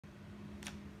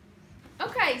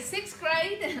Okay, 6th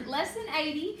grade, lesson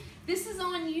 80. This is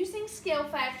on using scale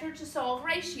factor to solve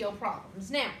ratio problems.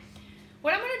 Now,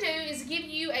 what I'm going to do is give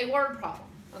you a word problem.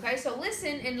 Okay, so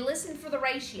listen for the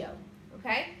ratio.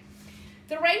 Okay,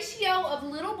 the ratio of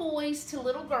little boys to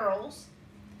little girls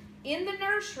in the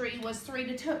nursery was 3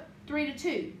 to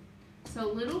 2.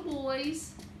 So little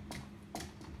boys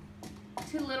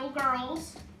to little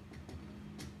girls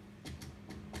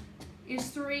is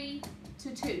 3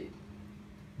 to 2.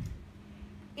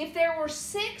 If there were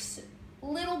 6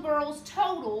 little girls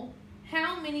total,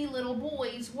 how many little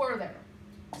boys were there?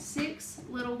 6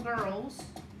 little girls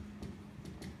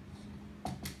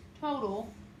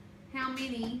total, how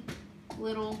many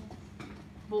little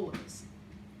boys?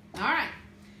 All right.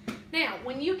 Now,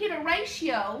 when you get a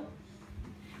ratio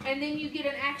and then you get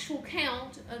an actual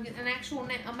count, an actual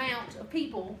amount of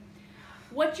people,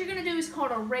 what you're going to do is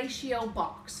called a ratio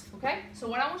box. Okay? So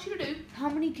what I want you to do... How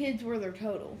many kids were there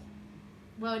total?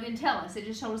 Well, it didn't tell us. It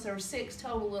just told us there were 6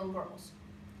 total little girls.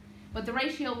 But the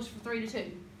ratio was for 3 to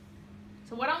 2.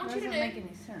 So what I want you to do... That doesn't make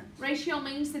any sense. Ratio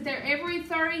means that every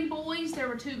 30 boys, there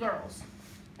were 2 girls.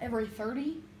 Every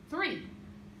 30? 3.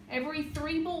 Every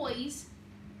 3 boys,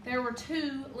 there were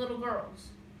 2 little girls.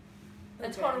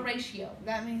 That's called a ratio.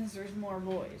 That means there's more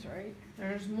boys, right?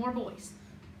 There's more boys.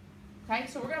 Okay,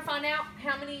 so we're going to find out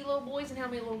how many little boys and how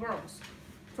many little girls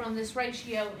from this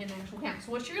ratio in actual count.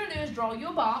 So what you're going to do is draw you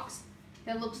a box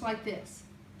that looks like this.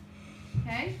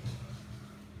 Okay?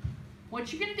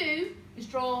 What you're going to do is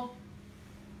draw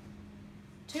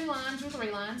 2 lines or 3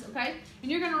 lines, okay?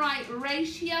 And you're going to write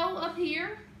ratio up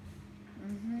here.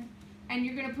 And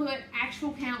you're going to put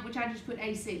actual count, which I just put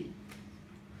AC,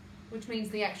 which means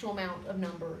the actual amount of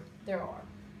number there are.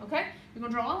 Okay? You're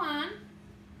going to draw a line.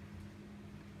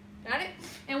 Got it?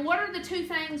 And what are the 2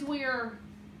 things we're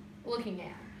looking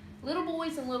at? Little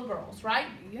boys and little girls, right?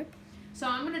 Yep. So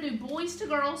I'm going to do boys to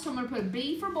girls. So I'm going to put a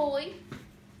B for boy.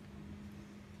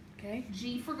 Okay.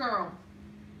 G for girl.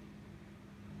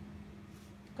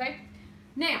 Okay?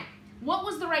 Now, what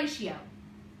was the ratio?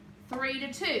 3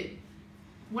 to 2.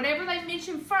 Whatever they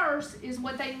mention first is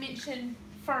what they mention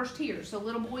first here. So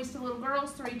little boys to little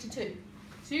girls, 3 to 2.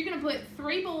 So you're going to put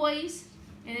 3 boys,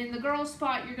 and in the girls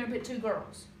spot, you're going to put 2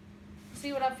 girls.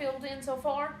 See what I filled in so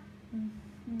far?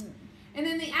 And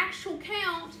then the actual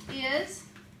count is,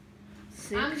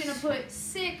 6. I'm going to put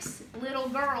 6 little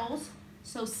girls,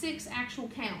 so 6 actual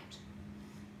count.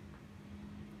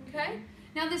 Okay?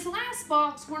 Now this last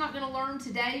box we're not going to learn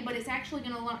today, but it's actually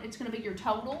going to be your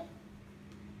total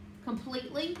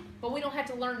completely, but we don't have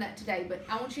to learn that today. But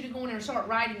I want you to go in there and start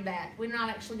writing that. We're not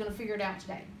actually going to figure it out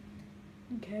today.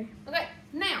 Okay. Okay,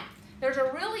 now, there's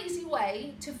a real easy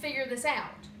way to figure this out.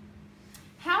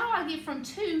 How do I get from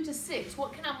 2 to 6?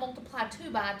 What can I multiply 2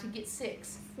 by to get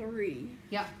 6? 3.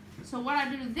 Yep. So what I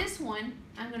do to this one,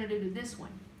 I'm going to do to this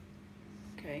one.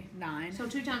 Okay, 9. So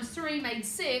 2 times 3 made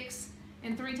 6,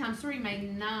 and 3 times 3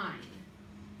 made 9.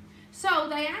 So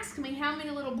they asked me how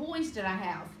many little boys did I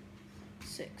have?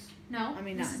 6. No, I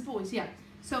mean this 9. is boys, yeah.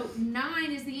 So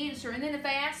 9 is the answer. And then if they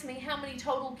ask me how many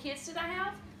total kids did I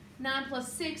have, 9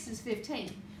 plus 6 is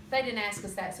 15. They didn't ask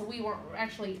us that, so we weren't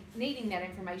actually needing that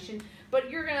information. But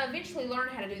you're going to eventually learn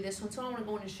how to do this one, so I want to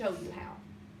go in and show you how.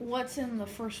 What's in the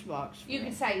first box? You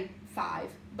could say 5,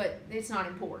 but it's not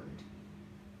important.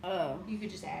 Oh. You could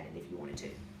just add it if you wanted to.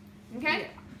 Okay? Yeah.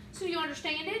 So you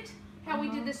understand it? How we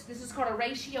did this? This is called a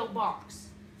ratio box.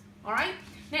 All right?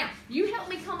 Now, you help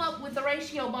me come up with the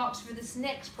ratio box for this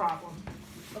next problem.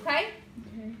 Okay?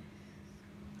 Okay.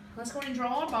 Let's go ahead and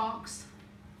draw our box.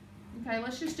 Okay,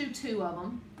 let's just do 2 of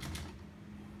them.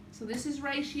 So this is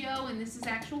ratio and this is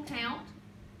actual count.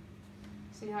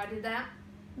 See how I did that?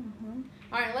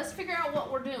 All right, let's figure out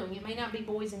what we're doing. It may not be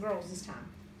boys and girls this time.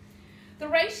 The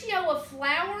ratio of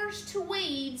flowers to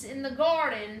weeds in the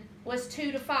garden was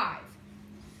 2 to 5.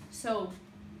 So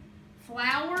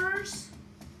flowers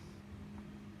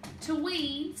to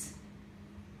weeds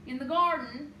in the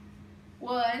garden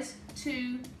was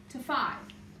 2 to 5.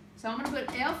 So I'm going to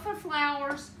put F for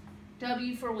flowers,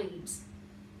 W for weeds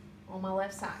on my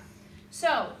left side.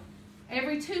 So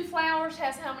every 2 flowers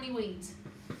has how many weeds?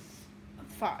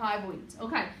 5 weeds.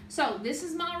 Okay, so this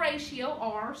is my ratio,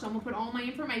 R, so I'm going to put all my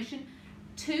information.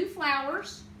 2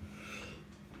 flowers,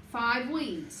 5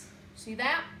 weeds. See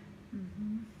that?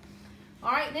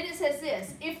 All right, then it says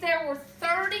this. If there were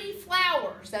 30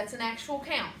 flowers, that's an actual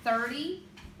count, 30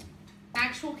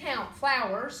 actual count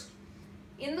flowers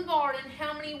in the garden,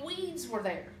 how many weeds were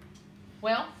there?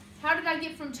 Well, how did I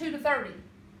get from 2 to 30?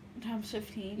 Times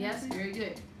 15. Yes, very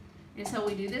good. And so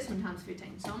we do this one times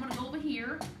 15. So I'm going to go over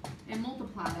here and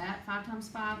multiply that. 5 times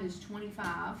 5 is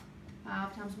 25.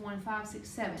 5 times 1, 5, 6,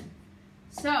 7.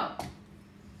 So,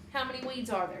 how many weeds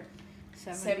are there?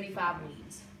 75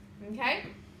 weeds. Okay?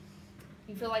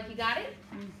 You feel like you got it?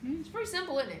 Mm-hmm. It's pretty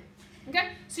simple, isn't it? Okay?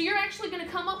 So you're actually going to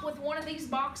come up with one of these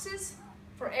boxes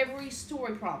for every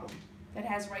story problem that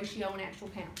has ratio and actual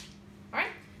count.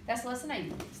 Alright? That's lesson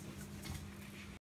 8.